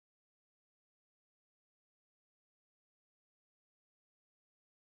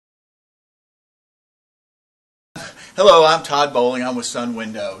Hello, I'm Todd Bowling. I'm with Sun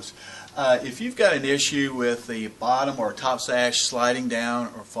Windows. If you've got an issue with the bottom or top sash sliding down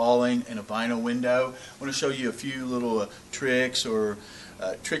or falling in a vinyl window, I want to show you a few little tricks or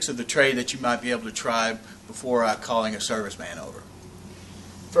tricks of the trade that you might be able to try before calling a serviceman over.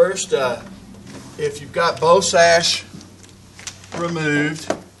 First, if you've got both sash removed,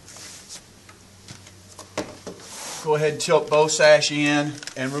 go ahead and tilt both sash in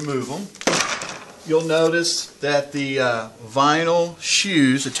and remove them. You'll notice that the vinyl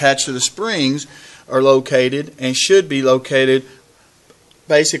shoes attached to the springs are located and should be located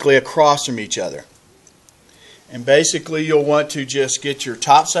basically across from each other. And basically you'll want to just get your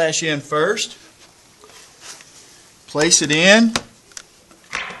top sash in first, place it in,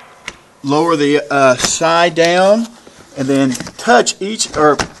 lower the side down, and then touch each,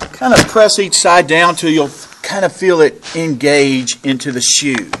 or kind of press each side down till you'll kind of feel it engage into the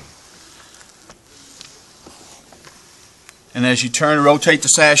shoe. And as you turn and rotate the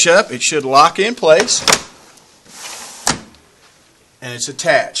sash up, it should lock in place and it's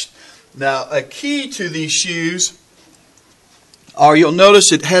attached. Now, a key to these shoes are, you'll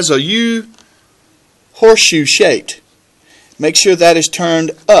notice it has a U horseshoe shaped. Make sure that is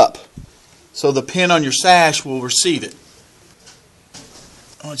turned up so the pin on your sash will receive it.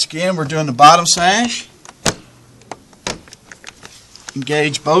 Once again, we're doing the bottom sash.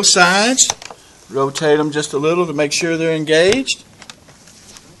 Engage both sides. Rotate them just a little to make sure they're engaged.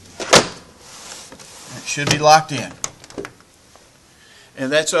 It should be locked in.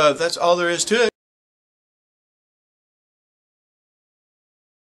 And that's all there is to it.